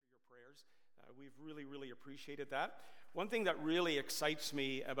prayers. We've really appreciated that. One thing that really excites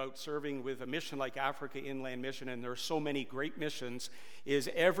me about serving with a mission like Africa Inland Mission, and there are so many great missions, is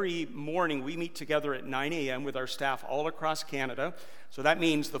every morning we meet together at 9 a.m. with our staff all across Canada. So that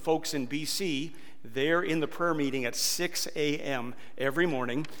means the folks in BC, they're in the prayer meeting at 6 a.m. every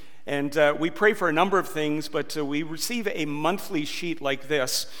morning. And we pray for a number of things, but we receive a monthly sheet like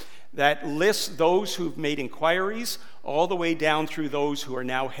this that lists those who've made inquiries all the way down through those who are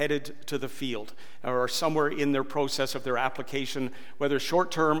now headed to the field or are somewhere in their process of their application, whether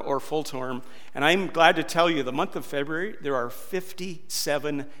short-term or full-term. And I'm glad to tell you the month of February, there are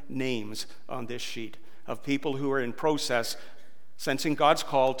 57 names on this sheet of people who are in process sensing God's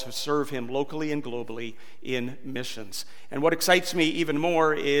call to serve him locally and globally in missions. And what excites me even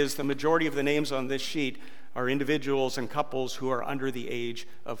more is the majority of the names on this sheet are individuals and couples who are under the age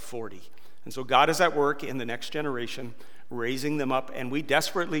of 40. And so God is at work in the next generation, raising them up, and we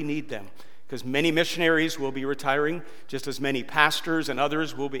desperately need them because many missionaries will be retiring, just as many pastors and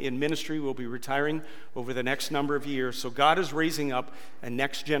others will be in ministry will be retiring over the next number of years. So God is raising up a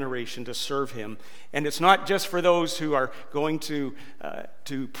next generation to serve him. And it's not just for those who are going to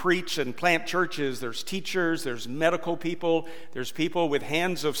preach and plant churches. There's teachers, there's medical people, there's people with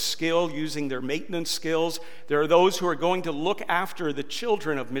hands of skill using their maintenance skills. There are those who are going to look after the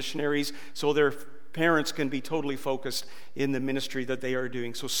children of missionaries so their parents can be totally focused in the ministry that they are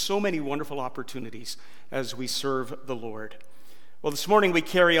doing. So many wonderful opportunities as we serve the Lord. Well, this morning we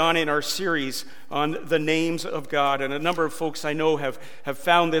carry on in our series on the names of God, and a number of folks I know have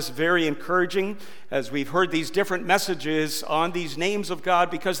found this very encouraging as we've heard these different messages on these names of God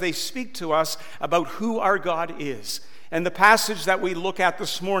because they speak to us about who our God is. And the passage that we look at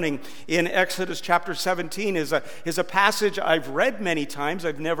this morning in Exodus chapter 17 is a passage I've read many times.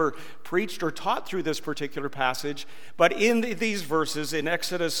 I've never preached or taught through this particular passage. But in these verses, in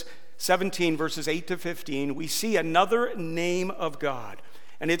Exodus 17, verses 8 to 15, we see another name of God.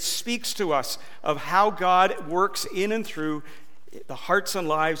 And it speaks to us of how God works in and through the hearts and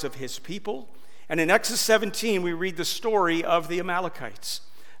lives of his people. And in Exodus 17, we read the story of the Amalekites.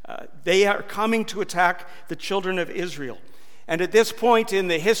 They are coming to attack the children of Israel. And at this point in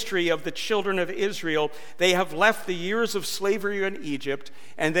the history of the children of Israel, they have left the years of slavery in Egypt,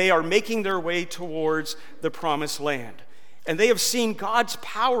 and they are making their way towards the promised land. And they have seen God's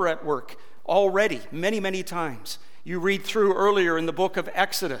power at work already many times. You read through earlier in the book of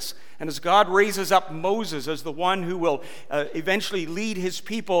Exodus, and as God raises up Moses as the one who will eventually lead his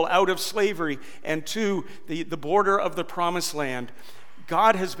people out of slavery and to the border of the promised land,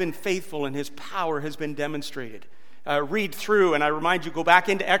 God has been faithful and his power has been demonstrated. Read through, and I remind you, go back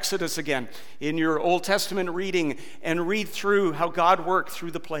into Exodus again in your Old Testament reading and read through how God worked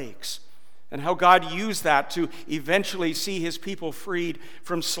through the plagues and how God used that to eventually see his people freed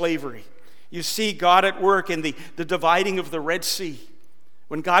from slavery. You see God at work in the dividing of the Red Sea.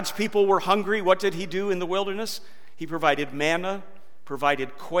 When God's people were hungry, what did he do in the wilderness? He provided manna,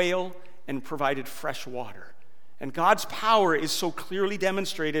 provided quail, and provided fresh water. And God's power is so clearly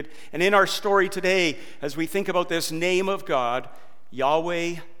demonstrated. And in our story today, as we think about this name of God,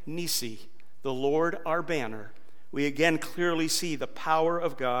 Yahweh Nissi, the Lord our banner, we again clearly see the power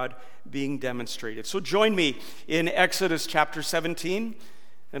of God being demonstrated. So join me in Exodus chapter 17,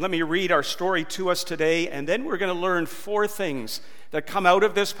 and let me read our story to us today, and then we're going to learn 4 things that come out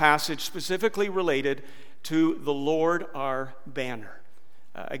of this passage specifically related to the Lord our banner.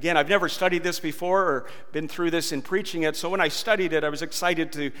 Again, I've never studied this before or been through this in preaching it, so when I studied it, I was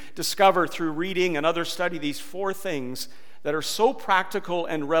excited to discover through reading and other study these 4 things that are so practical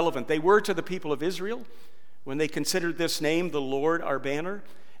and relevant. They were to the people of Israel when they considered this name, the Lord our banner,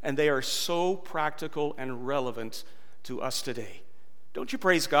 and they are so practical and relevant to us today. Don't you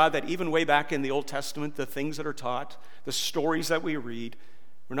praise God that even way back in the Old Testament, the things that are taught, the stories that we read,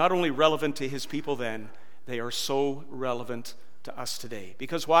 were not only relevant to his people then, they are so relevant to us today.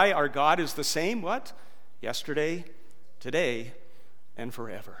 Because why? Our God is the same, what? Yesterday, today, and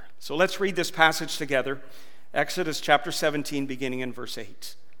forever. So let's read this passage together. Exodus chapter 17, beginning in verse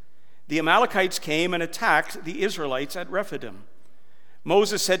 8. The Amalekites came and attacked the Israelites at Rephidim.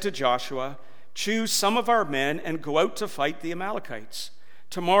 Moses said to Joshua, "Choose some of our men and go out to fight the Amalekites.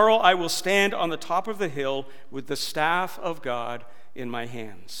 Tomorrow I will stand on the top of the hill with the staff of God in my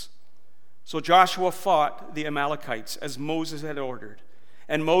hands." So Joshua fought the Amalekites as Moses had ordered.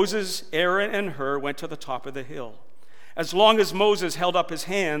 And Moses, Aaron, and Hur went to the top of the hill. As long as Moses held up his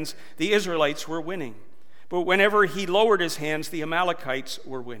hands, the Israelites were winning. But whenever he lowered his hands, the Amalekites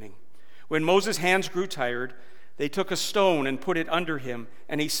were winning. When Moses' hands grew tired, they took a stone and put it under him,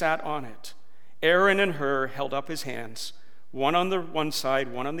 and he sat on it. Aaron and Hur held up his hands, one on the one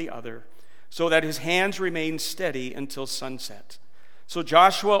side, one on the other, so that his hands remained steady until sunset. So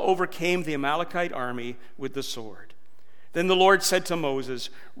Joshua overcame the Amalekite army with the sword. Then the Lord said to Moses,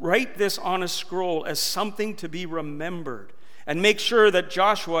 "Write this on a scroll as something to be remembered, and make sure that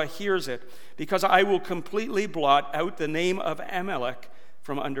Joshua hears it, because I will completely blot out the name of Amalek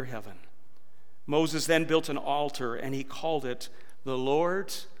from under heaven." Moses then built an altar, and he called it, "The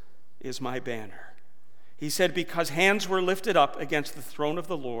Lord is my banner." He said, "Because hands were lifted up against the throne of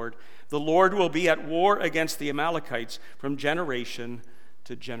the Lord will be at war against the Amalekites from generation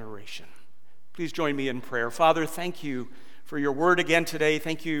to generation." Please join me in prayer. Father, thank you for your word again today.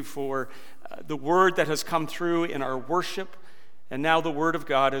 Thank you for the word that has come through in our worship, and now the word of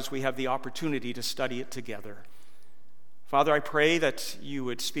God as we have the opportunity to study it together. Father, I pray that you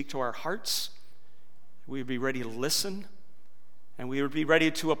would speak to our hearts, we would be ready to listen, and we would be ready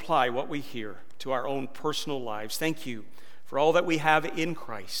to apply what we hear to our own personal lives. Thank you for all that we have in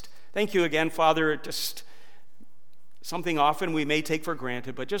Christ. Thank you again, Father, just something often we may take for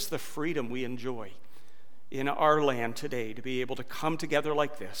granted, but just the freedom we enjoy in our land today to be able to come together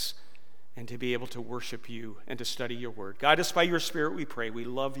like this and to be able to worship you and to study your word. Guide us by your Spirit, we pray. We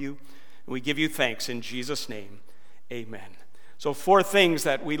love you, and we give you thanks in Jesus' name. Amen. So 4 things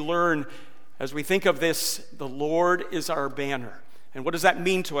that we learn as we think of this: the Lord is our banner. And what does that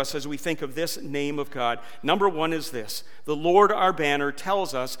mean to us as we think of this name of God? Number 1 is this: the Lord our banner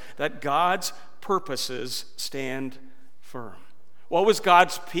tells us that God's purposes stand firm. What was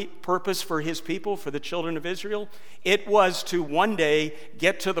God's purpose for his people, for the children of Israel? It was to one day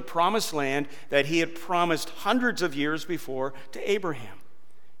get to the promised land that he had promised hundreds of years before to Abraham.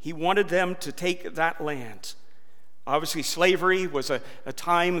 He wanted them to take that land. Obviously, slavery was a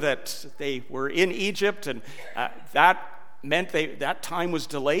time that they were in Egypt, and that meant that time was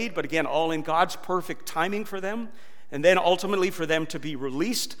delayed, but again, all in God's perfect timing for them. And then ultimately for them to be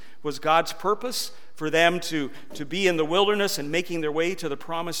released was God's purpose, for them to be in the wilderness and making their way to the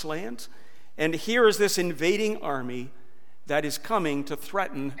promised land. And here is this invading army that is coming to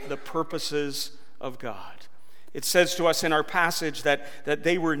threaten the purposes of God. It says to us in our passage that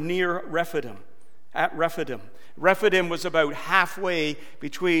they were near Rephidim, at Rephidim. Rephidim was about halfway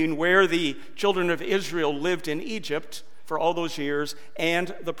between where the children of Israel lived in Egypt for all those years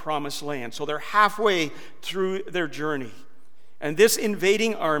and the promised land. So they're halfway through their journey. And this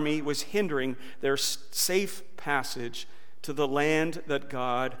invading army was hindering their safe passage to the land that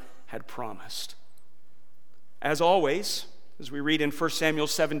God had promised. As always, as we read in 1 Samuel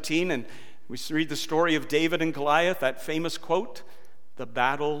 17, and we read the story of David and Goliath, that famous quote, "The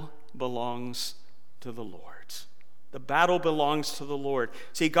battle belongs to the Lord." The battle belongs to the Lord.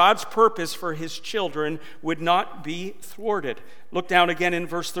 See, God's purpose for his children would not be thwarted. Look down again in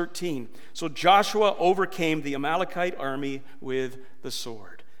verse 13. So Joshua overcame the Amalekite army with the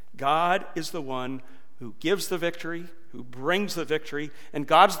sword. God is the one who gives the victory, who brings the victory, and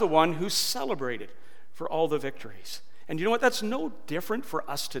God's the one who's celebrated for all the victories. And you know what? That's no different for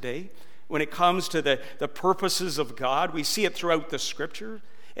us today when it comes to the purposes of God. We see it throughout the Scripture.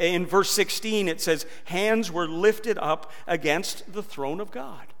 In verse 16, it says, hands were lifted up against the throne of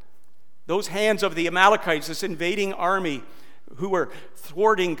God. Those hands of the Amalekites, this invading army who were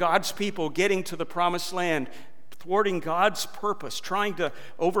thwarting God's people getting to the promised land, thwarting God's purpose, trying to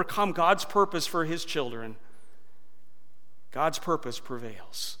overcome God's purpose for his children. God's purpose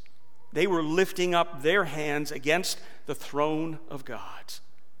prevails. They were lifting up their hands against the throne of God.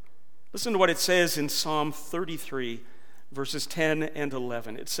 Listen to what it says in Psalm 33, verses 10 and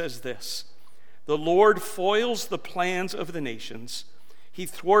 11. It says this: "The Lord foils the plans of the nations. He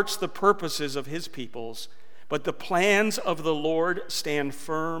thwarts the purposes of his peoples, but the plans of the Lord stand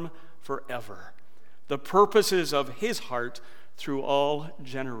firm forever. The purposes of his heart through all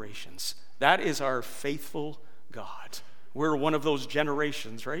generations." That is our faithful God. We're one of those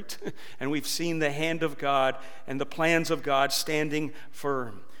generations, right? And we've seen the hand of God and the plans of God standing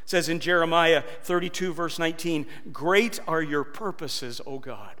firm. It says in Jeremiah 32, verse 19, "Great are your purposes, O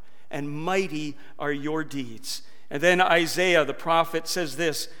God, and mighty are your deeds." And then Isaiah, the prophet, says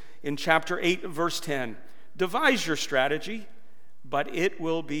this in chapter 8, verse 10, "Devise your strategy, but it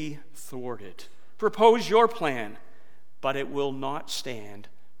will be thwarted. Propose your plan, but it will not stand."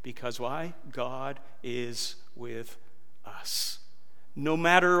 Because why? God is with us. No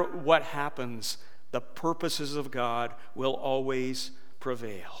matter what happens, the purposes of God will always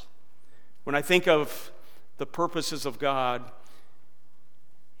prevail. When I think of the purposes of God,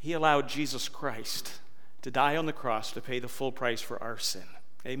 he allowed Jesus Christ to die on the cross to pay the full price for our sin.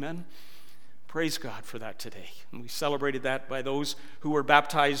 Amen? Praise God for that today. And we celebrated that by those who were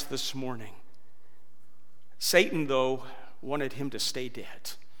baptized this morning. Satan, though, wanted him to stay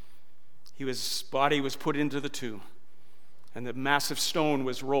dead. His body was put into the tomb, and the massive stone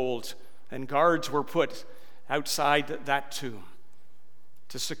was rolled, and guards were put outside that tomb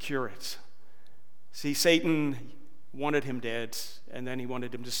to secure it. See, Satan wanted him dead, and then he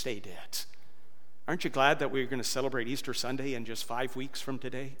wanted him to stay dead. Aren't you glad that we're going to celebrate Easter Sunday in just 5 weeks from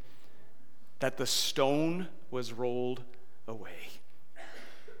today? That the stone was rolled away.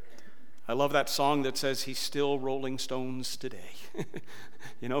 I love that song that says he's still rolling stones today.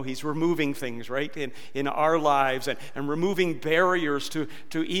 He's removing things, right, in our lives and removing barriers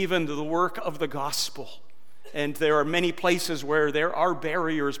to even the work of the gospel. And there are many places where there are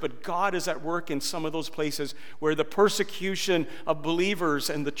barriers, but God is at work in some of those places where the persecution of believers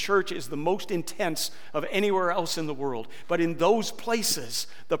and the church is the most intense of anywhere else in the world. But in those places,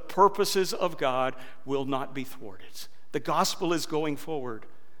 the purposes of God will not be thwarted. The gospel is going forward,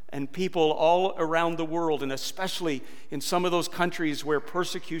 and people all around the world, and especially in some of those countries where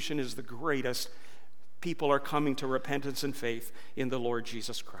persecution is the greatest, people are coming to repentance and faith in the Lord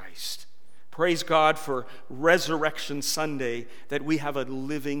Jesus Christ. Praise God for Resurrection Sunday, that we have a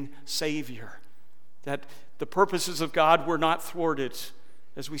living Savior, that the purposes of God were not thwarted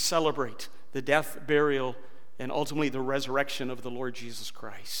as we celebrate the death, burial, and ultimately the resurrection of the Lord Jesus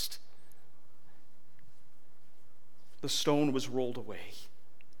Christ. The stone was rolled away.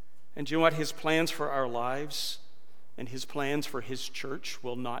 And do you know what? His plans for our lives and his plans for his church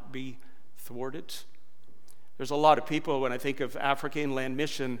will not be thwarted. There's a lot of people, when I think of Africa Inland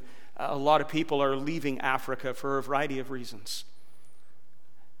Mission, a lot of people are leaving Africa for a variety of reasons.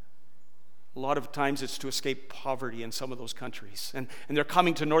 A lot of times it's to escape poverty in some of those countries. And they're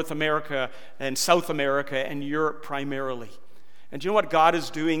coming to North America and South America and Europe primarily. And do you know what God is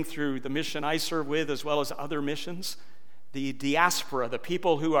doing through the mission I serve with, as well as other missions? The diaspora, the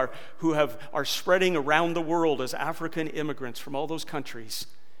people who are spreading around the world as African immigrants from all those countries.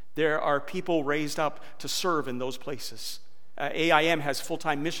 There are people raised up to serve in those places. AIM has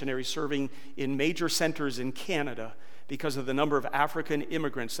full-time missionaries serving in major centers in Canada because of the number of African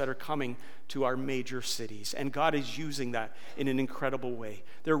immigrants that are coming to our major cities. And God is using that in an incredible way.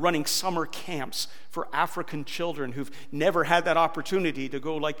 They're running summer camps for African children who've never had that opportunity to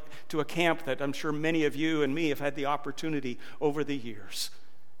go to a camp that I'm sure many of you and me have had the opportunity over the years.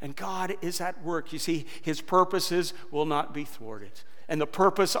 And God is at work. You see, his purposes will not be thwarted. And the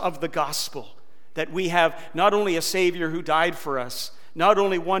purpose of the gospel, that we have not only a Savior who died for us, not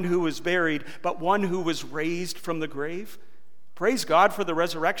only one who was buried, but one who was raised from the grave. Praise God for the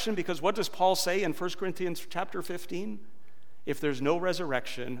resurrection, because what does Paul say in 1 Corinthians chapter 15? If there's no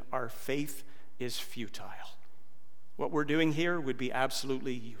resurrection, our faith is futile. What we're doing here would be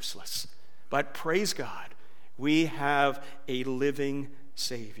absolutely useless. But praise God, we have a living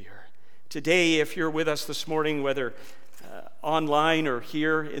Savior. Today, if you're with us this morning, whether online or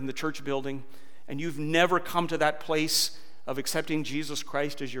here in the church building, and you've never come to that place of accepting Jesus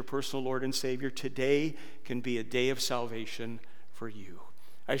Christ as your personal Lord and Savior, today can be a day of salvation for you.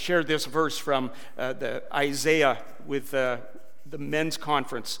 I shared this verse from the Isaiah with the men's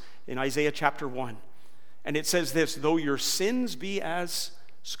conference in Isaiah chapter 1. And it says this: though your sins be as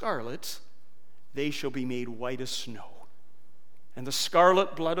scarlet, they shall be made white as snow. And the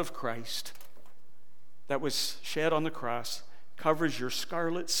scarlet blood of Christ that was shed on the cross covers your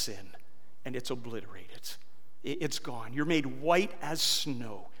scarlet sin, and it's obliterated. It's gone. You're made white as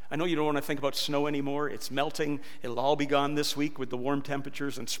snow. I know you don't want to think about snow anymore. It's melting. It'll all be gone this week with the warm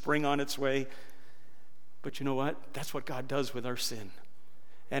temperatures and spring on its way. But you know what? That's what God does with our sin.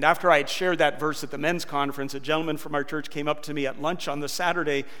 And after I had shared that verse at the men's conference, a gentleman from our church came up to me at lunch on the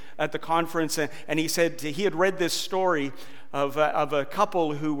Saturday at the conference, and he said he had read this story of a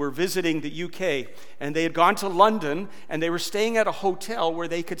couple who were visiting the UK, and they had gone to London, and they were staying at a hotel where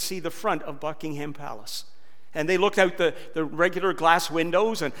they could see the front of Buckingham Palace. And they looked out the regular glass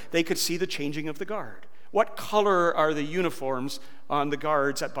windows, and they could see the changing of the guard. What color are the uniforms on the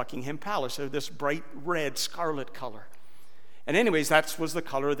guards at Buckingham Palace? They're this bright red, scarlet color. And anyways, that was the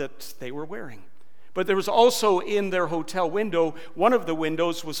color that they were wearing. But there was also in their hotel window, one of the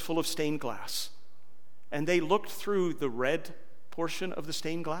windows was full of stained glass. And they looked through the red portion of the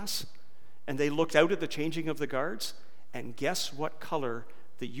stained glass, and they looked out at the changing of the guards, and guess what color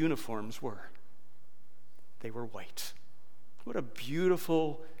the uniforms were? They were white. What a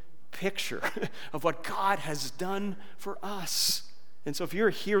beautiful picture of what God has done for us. And so if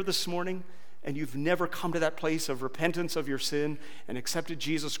you're here this morning and you've never come to that place of repentance of your sin and accepted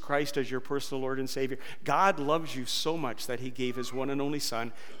Jesus Christ as your personal Lord and Savior, God loves you so much that he gave his one and only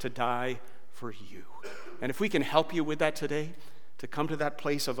Son to die for you. And if we can help you with that today, to come to that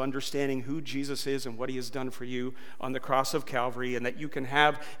place of understanding who Jesus is and what he has done for you on the cross of Calvary, and that you can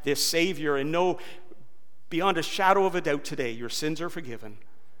have this Savior and know beyond a shadow of a doubt today your sins are forgiven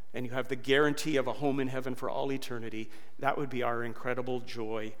and you have the guarantee of a home in heaven for all eternity. That would be our incredible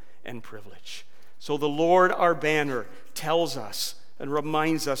joy and privilege. So the Lord, our banner, tells us and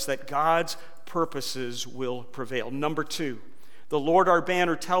reminds us that God's purposes will prevail. Number 2, the Lord, our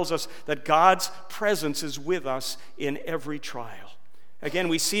banner, tells us that God's presence is with us in every trial. Again,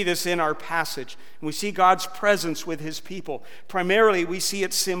 we see this in our passage. We see God's presence with his people. Primarily, we see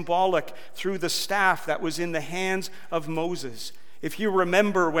it symbolic through the staff that was in the hands of Moses. If you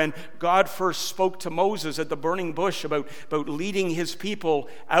remember when God first spoke to Moses at the burning bush about leading his people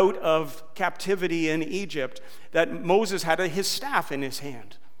out of captivity in Egypt, that Moses had his staff in his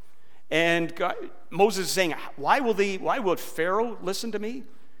hand. And Moses is saying, why will Pharaoh listen to me?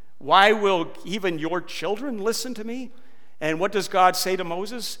 Why will even your children listen to me? And what does God say to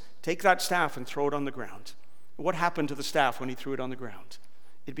Moses? Take that staff and throw it on the ground. What happened to the staff when he threw it on the ground?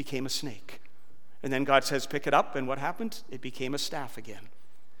 It became a snake. And then God says, pick it up, and what happened? It became a staff again.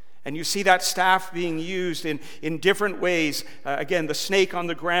 And you see that staff being used in different ways. Again, the snake on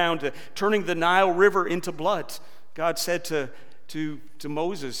the ground, turning the Nile River into blood. God said to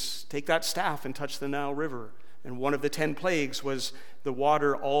Moses, take that staff and touch the Nile River. And one of the 10 plagues was the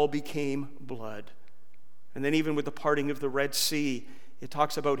water all became blood. And then even with the parting of the Red Sea, it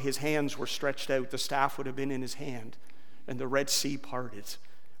talks about his hands were stretched out. The staff would have been in his hand, and the Red Sea parted.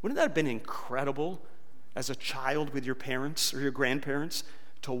 Wouldn't that have been incredible as a child with your parents or your grandparents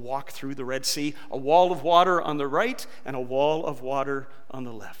to walk through the Red Sea? A wall of water on the right and a wall of water on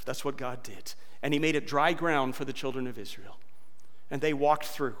the left. That's what God did. And he made it dry ground for the children of Israel. And they walked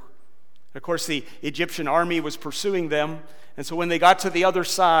through. Of course, the Egyptian army was pursuing them. And so when they got to the other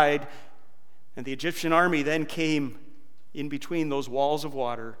side, and the Egyptian army then came in between those walls of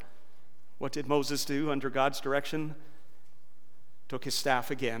water, what did Moses do under God's direction? Took his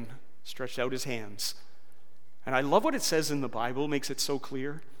staff again, stretched out his hands. And I love what it says in the Bible, makes it so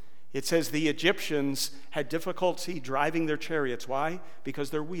clear. It says the Egyptians had difficulty driving their chariots. Why? Because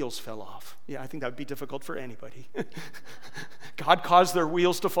their wheels fell off. Yeah, I think that would be difficult for anybody. God caused their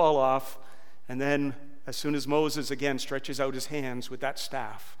wheels to fall off. And then as soon as Moses again stretches out his hands with that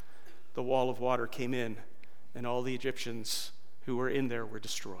staff, the wall of water came in, and all the Egyptians who were in there were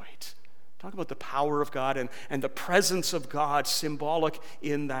destroyed. Talk about the power of God and the presence of God symbolic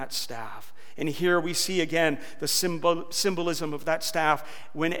in that staff. And here we see again the symbolism of that staff.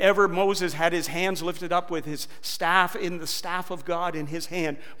 Whenever Moses had his hands lifted up with his staff in the staff of God in his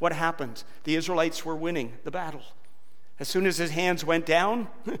hand, what happened? The Israelites were winning the battle. As soon as his hands went down,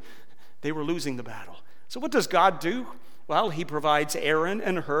 they were losing the battle. So what does God do? Well, he provides Aaron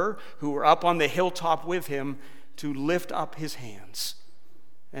and Hur, who were up on the hilltop with him, to lift up his hands.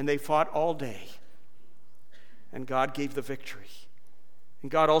 And they fought all day. And God gave the victory.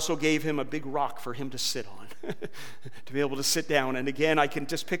 And God also gave him a big rock for him to sit on, to be able to sit down. And again, I can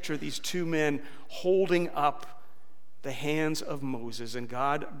just picture these two men holding up the hands of Moses and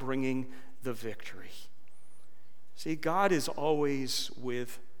God bringing the victory. See, God is always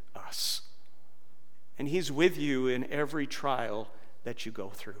with us. And he's with you in every trial that you go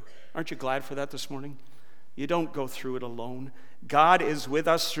through. Aren't you glad for that this morning? You don't go through it alone. God is with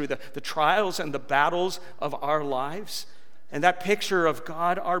us through the trials and the battles of our lives. And that picture of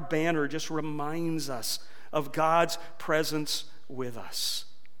God, our banner, just reminds us of God's presence with us,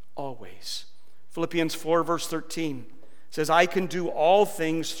 always. Philippians 4, verse 13 says, I can do all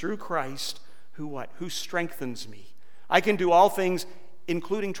things through Christ, who what? Who strengthens me. I can do all things,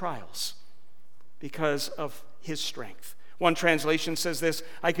 including trials, because of his strength. One translation says this,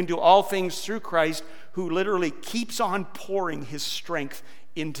 I can do all things through Christ, who literally keeps on pouring his strength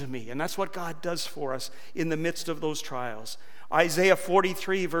into me. And that's what God does for us in the midst of those trials. Isaiah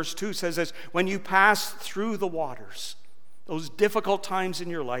 43, verse 2 says this, when you pass through the waters, those difficult times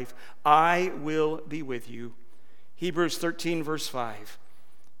in your life, I will be with you. Hebrews 13, verse 5,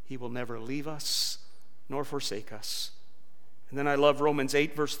 he will never leave us nor forsake us. And then I love Romans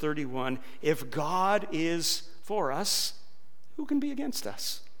 8, verse 31. If God is for us, who can be against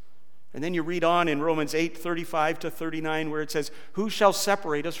us? And then you read on in Romans 8, 35 to 39, where it says, who shall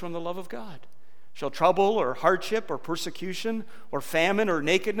separate us from the love of God? Shall trouble or hardship or persecution or famine or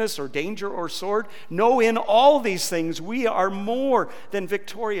nakedness or danger or sword? No, in all these things we are more than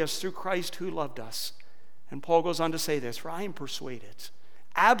victorious through Christ who loved us. And Paul goes on to say this, for I am persuaded,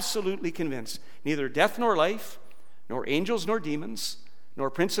 absolutely convinced, neither death nor life, nor angels nor demons, nor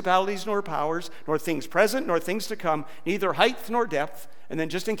principalities nor powers, nor things present nor things to come, neither height nor depth. And then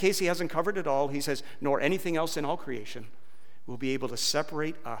just in case he hasn't covered it all, he says, nor anything else in all creation will be able to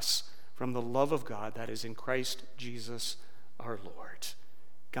separate us from the love of God that is in Christ Jesus our Lord.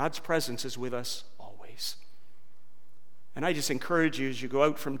 God's presence is with us always. And I just encourage you as you go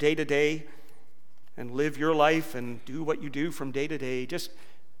out from day to day and live your life and do what you do from day to day, just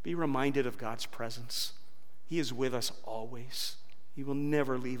be reminded of God's presence. He is with us always. He will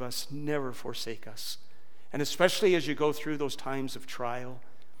never leave us, never forsake us. And especially as you go through those times of trial,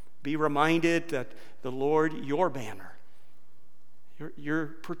 be reminded that the Lord, your banner, your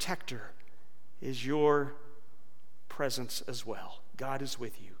protector, is your presence as well. God is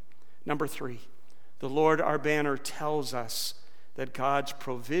with you. Number 3, the Lord, our banner, tells us that God's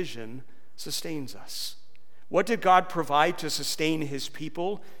provision sustains us. What did God provide to sustain his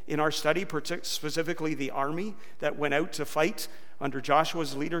people in our study, specifically the army that went out to fight under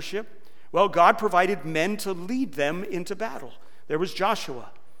Joshua's leadership? Well, God provided men to lead them into battle. There was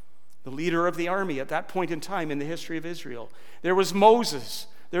Joshua, the leader of the army at that point in time in the history of Israel. There was Moses,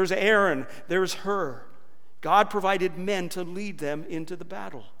 there was Aaron, there was Hur. God provided men to lead them into the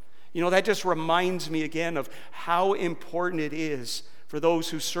battle. You know, that just reminds me again of how important it is for those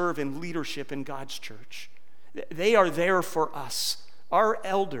who serve in leadership in God's church. They are there for us. Our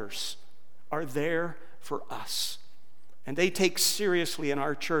elders are there for us. And they take seriously in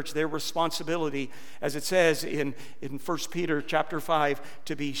our church their responsibility, as it says in 1 Peter chapter 5,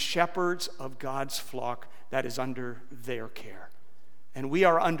 to be shepherds of God's flock that is under their care. And we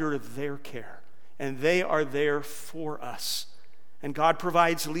are under their care. And they are there for us. And God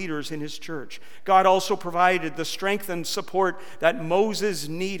provides leaders in his church. God also provided the strength and support that Moses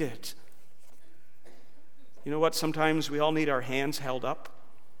needed. You know what? Sometimes we all need our hands held up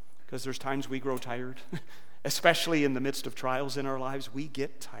because there's times we grow tired. Especially in the midst of trials in our lives, we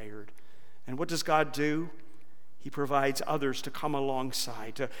get tired. And what does God do? He provides others to come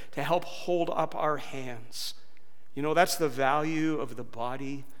alongside, to help hold up our hands. You know, that's the value of the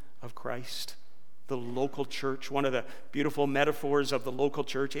body of Christ, the local church. One of the beautiful metaphors of the local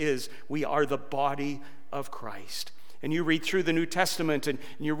church is we are the body of Christ. And you read through the New Testament and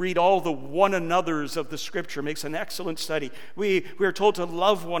you read all the one another's of the Scripture. Makes an excellent study. We are told to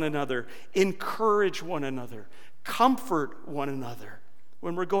love one another, encourage one another, comfort one another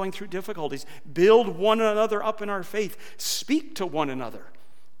when we're going through difficulties, build one another up in our faith, speak to one another.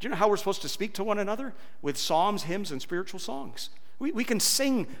 Do you know how we're supposed to speak to one another? With psalms, hymns, and spiritual songs. We can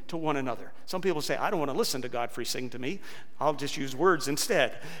sing to one another. Some people say, I don't want to listen to Godfrey sing to me. I'll just use words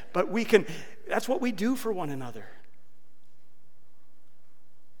instead. But that's what we do for one another.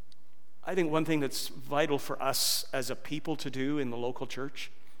 I think one thing that's vital for us as a people to do in the local church,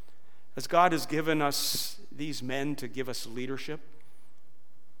 as God has given us these men to give us leadership,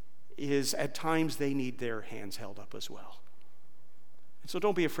 is at times they need their hands held up as well. And so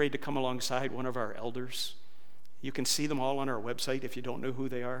don't be afraid to come alongside one of our elders. You can see them all on our website if you don't know who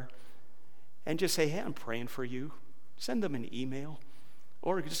they are. And just say, hey, I'm praying for you. Send them an email.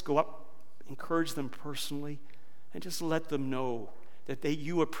 Or just go up, encourage them personally, and just let them know that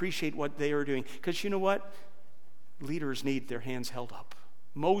you appreciate what they are doing. Because you know what? Leaders need their hands held up.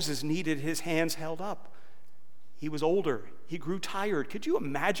 Moses needed his hands held up. He was older. He grew tired. Could you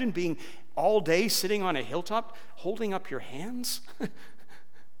imagine being all day sitting on a hilltop holding up your hands?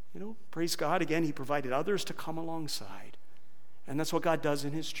 You know, praise God. Again, he provided others to come alongside. And that's what God does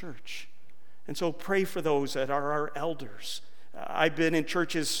in his church. And so pray for those that are our elders. I've been in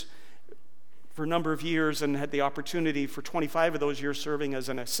churches for a number of years and had the opportunity for 25 of those years serving as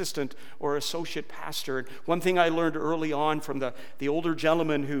an assistant or associate pastor. And one thing I learned early on from the older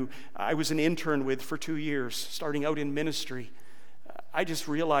gentleman who I was an intern with for 2 years, starting out in ministry, I just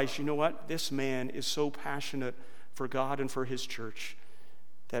realized, you know what? This man is so passionate for God and for his church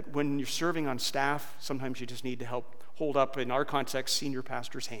that when you're serving on staff, sometimes you just need to help hold up, in our context, senior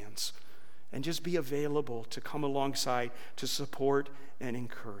pastor's hands. And just be available to come alongside to support and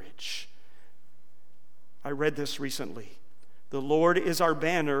encourage. I read this recently. The Lord is our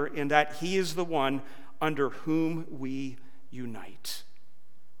banner in that he is the one under whom we unite.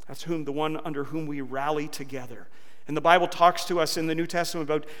 That's the one under whom we rally together. And the Bible talks to us in the New Testament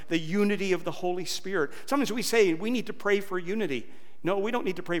about the unity of the Holy Spirit. Sometimes we say we need to pray for unity. No, we don't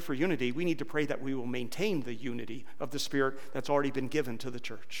need to pray for unity. We need to pray that we will maintain the unity of the Spirit that's already been given to the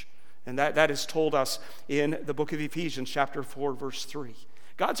church. And that is told us in the book of Ephesians chapter 4, verse 3.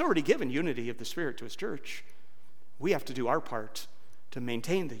 God's already given unity of the Spirit to his church. We have to do our part to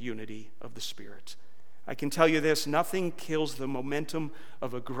maintain the unity of the Spirit. I can tell you this, nothing kills the momentum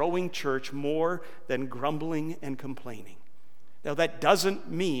of a growing church more than grumbling and complaining. Now, that doesn't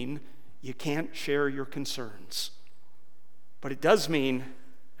mean you can't share your concerns. But it does mean,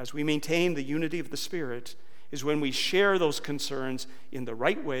 as we maintain the unity of the Spirit, is when we share those concerns in the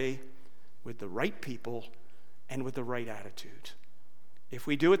right way, with the right people, and with the right attitude. If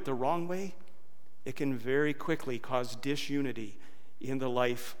we do it the wrong way, it can very quickly cause disunity in the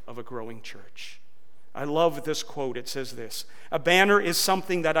life of a growing church. I love this quote. It says this: "A banner is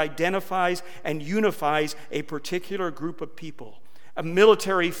something that identifies and unifies a particular group of people. A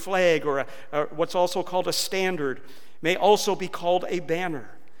military flag, or what's also called a standard, may also be called a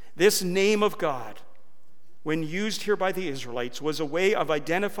banner. This name of God, when used here by the Israelites, was a way of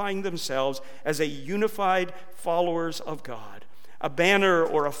identifying themselves as a unified followers of God. A banner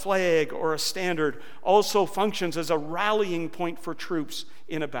or a flag or a standard also functions as a rallying point for troops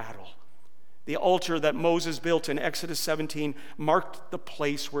in a battle. The altar that Moses built in Exodus 17 marked the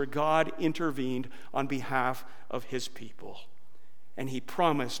place where God intervened on behalf of his people. And he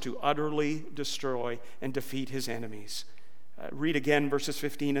promised to utterly destroy and defeat his enemies." Read again verses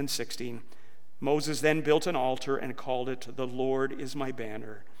 15 and 16. "Moses then built an altar and called it, 'The Lord is my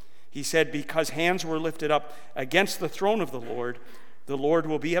banner.' He said, because hands were lifted up against the throne of the Lord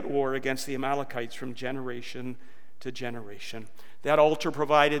will be at war against the Amalekites from generation to generation." That altar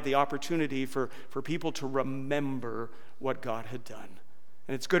provided the opportunity for people to remember what God had done.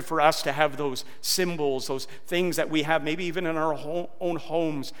 And it's good for us to have those symbols, those things that we have, maybe even in our own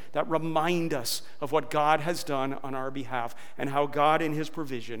homes, that remind us of what God has done on our behalf and how God in his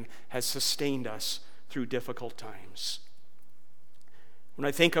provision has sustained us through difficult times. When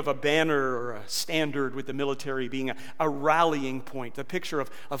I think of a banner or a standard with the military being a rallying point, the picture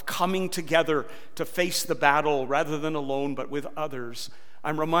of coming together to face the battle rather than alone but with others,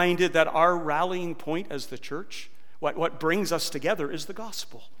 I'm reminded that our rallying point as the church, what brings us together, is the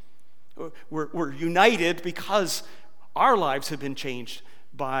gospel. We're united because our lives have been changed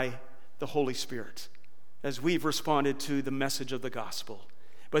by the Holy Spirit as we've responded to the message of the gospel.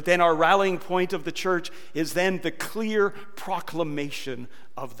 But then our rallying point of the church is then the clear proclamation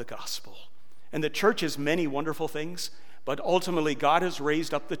of the gospel. And the church is many wonderful things, but ultimately God has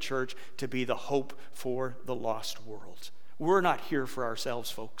raised up the church to be the hope for the lost world. We're not here for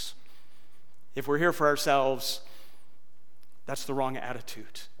ourselves, folks. If we're here for ourselves, that's the wrong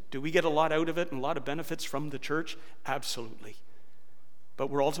attitude. Do we get a lot out of it and a lot of benefits from the church? Absolutely. But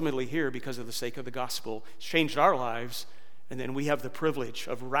we're ultimately here because of the sake of the gospel. It's changed our lives. And then we have the privilege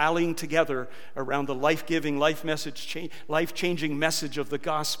of rallying together around the life-giving, life-changing message of the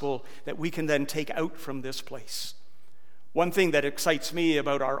gospel that we can then take out from this place. One thing that excites me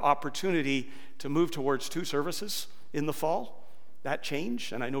about our opportunity to move towards 2 services in the fall, that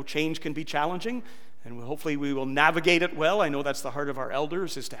change, and I know change can be challenging, and hopefully we will navigate it well. I know that's the heart of our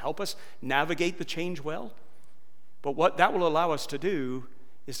elders, is to help us navigate the change well. But what that will allow us to do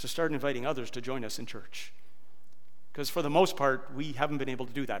is to start inviting others to join us in church. Because for the most part, we haven't been able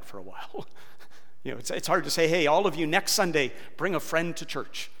to do that for a while. It's hard to say, hey, all of you next Sunday, bring a friend to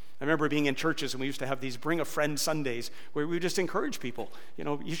church. I remember being in churches and we used to have these bring a friend Sundays where we would just encourage people.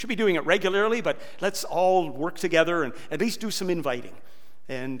 You should be doing it regularly, but let's all work together and at least do some inviting.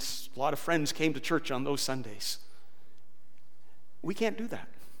 And a lot of friends came to church on those Sundays. We can't do that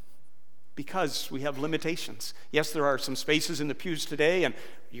because we have limitations. Yes, there are some spaces in the pews today, and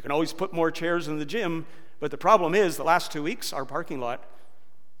you can always put more chairs in the gym. But the problem is, the last 2 weeks, our parking lot,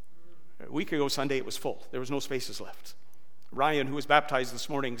 a week ago Sunday, it was full. There was no spaces left. Ryan, who was baptized this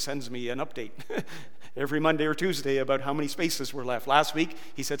morning, sends me an update every Monday or Tuesday about how many spaces were left. Last week,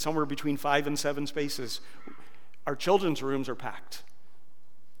 he said somewhere between 5 and 7 spaces. Our children's rooms are packed.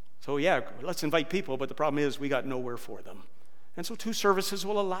 So yeah, let's invite people, but the problem is we got nowhere for them. And so 2 services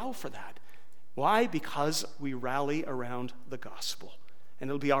will allow for that. Why? Because we rally around the gospel. And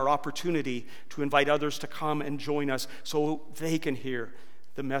it'll be our opportunity to invite others to come and join us so they can hear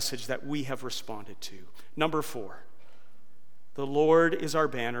the message that we have responded to. Number 4, the Lord is our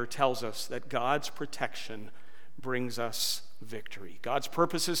banner tells us that God's protection brings us victory. God's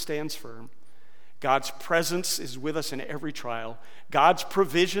purposes stands firm. God's presence is with us in every trial. God's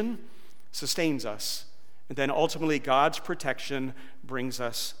provision sustains us. And then ultimately, God's protection brings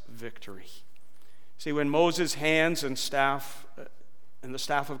us victory. See, when Moses' hands and the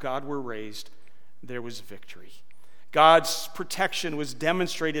staff of God were raised, there was victory. God's protection was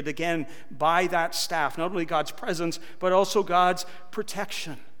demonstrated again by that staff. Not only God's presence, but also God's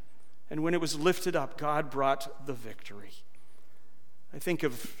protection. And when it was lifted up, God brought the victory. I think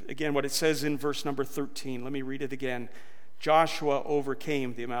of, again, what it says in verse number 13. Let me read it again. Joshua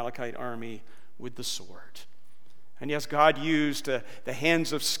overcame the Amalekite army with the sword. And yes, God used the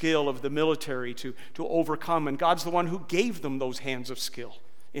hands of skill of the military to overcome, and God's the one who gave them those hands of skill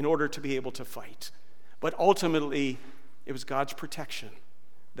in order to be able to fight. But ultimately, it was God's protection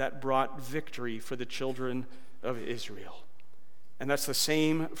that brought victory for the children of Israel. And that's the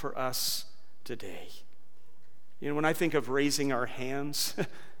same for us today. When I think of raising our hands,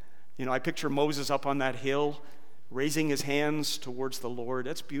 I picture Moses up on that hill, raising his hands towards the Lord.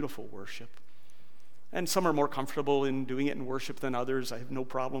 That's beautiful worship. And some are more comfortable in doing it in worship than others. I have no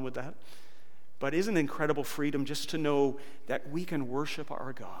problem with that. But isn't it incredible freedom just to know that we can worship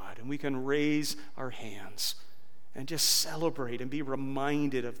our God and we can raise our hands and just celebrate and be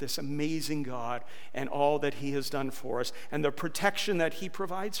reminded of this amazing God and all that he has done for us and the protection that he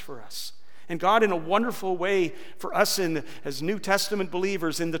provides for us. And God, in a wonderful way for us as New Testament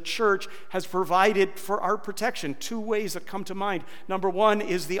believers in the church, has provided for our protection. Two ways that come to mind. Number one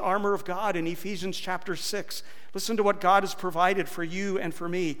is the armor of God in Ephesians chapter 6. Listen to what God has provided for you and for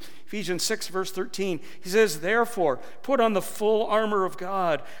me. Ephesians 6, verse 13. He says, "Therefore, put on the full armor of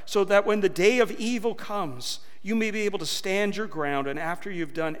God, so that when the day of evil comes, you may be able to stand your ground, and after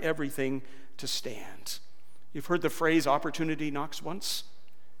you've done everything, to stand." You've heard the phrase, opportunity knocks once.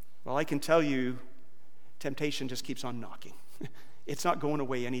 Well, I can tell you, temptation just keeps on knocking. It's not going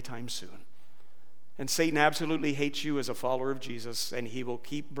away anytime soon. And Satan absolutely hates you as a follower of Jesus, and he will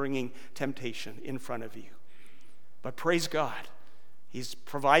keep bringing temptation in front of you. But praise God, he's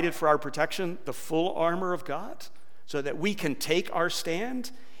provided for our protection the full armor of God so that we can take our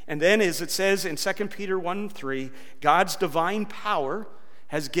stand. And then, as it says in 2 Peter 1:3, God's divine power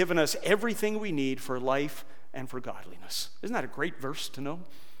has given us everything we need for life and for godliness. Isn't that a great verse to know?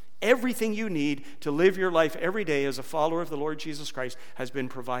 Everything you need to live your life every day as a follower of the Lord Jesus Christ has been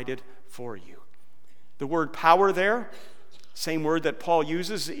provided for you. The word power there, same word that Paul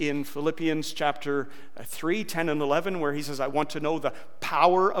uses in Philippians chapter 3, 10 and 11, where he says, I want to know the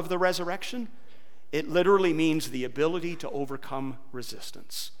power of the resurrection. It literally means the ability to overcome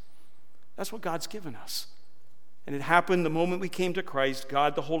resistance. That's what God's given us. And it happened the moment we came to Christ.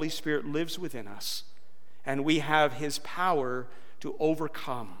 God, the Holy Spirit, lives within us. And we have his power to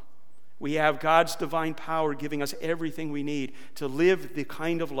overcome. We have God's divine power giving us everything we need to live the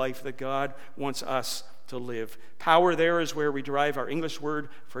kind of life that God wants us to live. Power there is where we derive our English word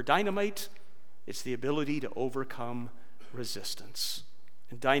for dynamite. It's the ability to overcome resistance.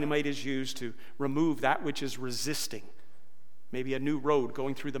 And dynamite is used to remove that which is resisting. Maybe a new road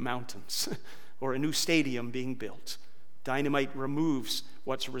going through the mountains or a new stadium being built. Dynamite removes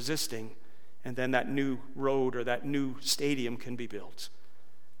what's resisting, and then that new road or that new stadium can be built.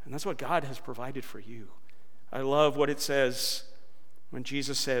 And that's what God has provided for you. I love what it says when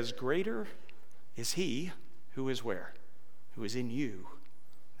Jesus says, greater is he who is where? Who is in you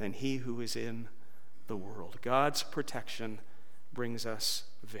than he who is in the world. God's protection brings us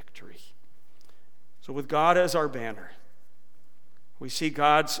victory. So with God as our banner, we see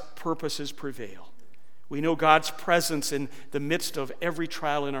God's purposes prevail. We know God's presence in the midst of every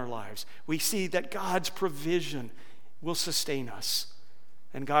trial in our lives. We see that God's provision will sustain us.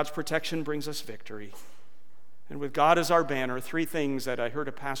 And God's protection brings us victory. And with God as our banner, three things that I heard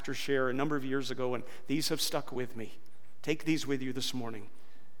a pastor share a number of years ago, and these have stuck with me. Take these with you this morning.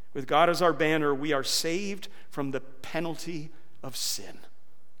 With God as our banner, we are saved from the penalty of sin.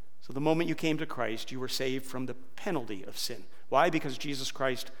 So the moment you came to Christ, you were saved from the penalty of sin. Why? Because Jesus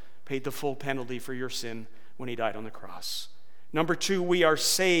Christ paid the full penalty for your sin when he died on the cross. Number two, we are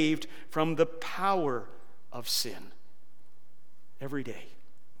saved from the power of sin. Every day.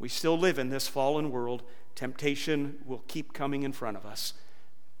 We still live in this fallen world. Temptation will keep coming in front of us.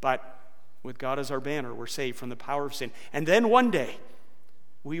 But with God as our banner, we're saved from the power of sin. And then one day,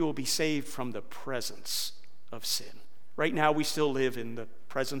 we will be saved from the presence of sin. Right now, we still live in the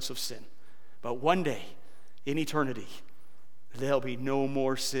presence of sin. But one day, in eternity, there'll be no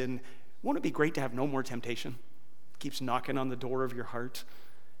more sin. Won't it be great to have no more temptation? It keeps knocking on the door of your heart.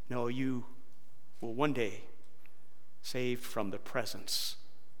 No, you will one day saved from the presence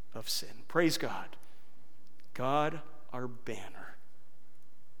of sin. Praise God. God, our banner.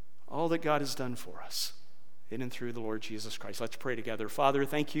 All that God has done for us in and through the Lord Jesus Christ. Let's pray together. Father,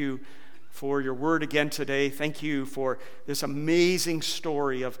 thank you for your word again today. Thank you for this amazing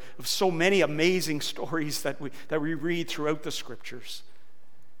story of so many amazing stories that we read throughout the scriptures.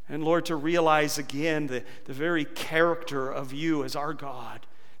 And Lord, to realize again the very character of you as our God,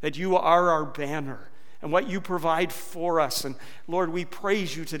 that you are our banner and what you provide for us. And Lord, we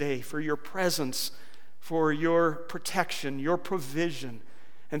praise you today for your presence, for your protection, your provision.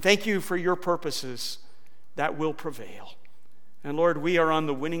 And thank you for your purposes that will prevail. And Lord, we are on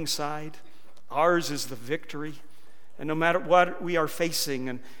the winning side. Ours is the victory. And no matter what we are facing,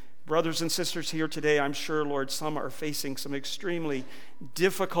 and brothers and sisters here today, I'm sure, Lord, some are facing some extremely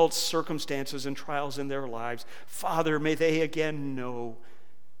difficult circumstances and trials in their lives. Father, may they again know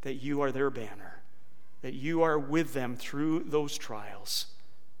that you are their banner, that you are with them through those trials,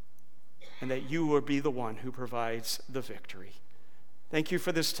 and that you will be the one who provides the victory. Thank you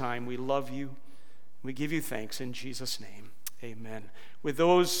for this time. We love you. We give you thanks in Jesus' name. Amen. With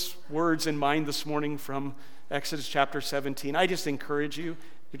those words in mind this morning from Exodus chapter 17, I just encourage you,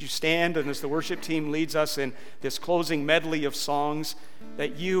 would you stand, and as the worship team leads us in this closing medley of songs,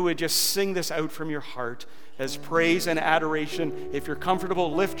 that you would just sing this out from your heart as praise and adoration. If you're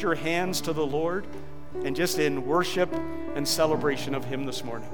comfortable, lift your hands to the Lord, and just in worship and celebration of him this morning.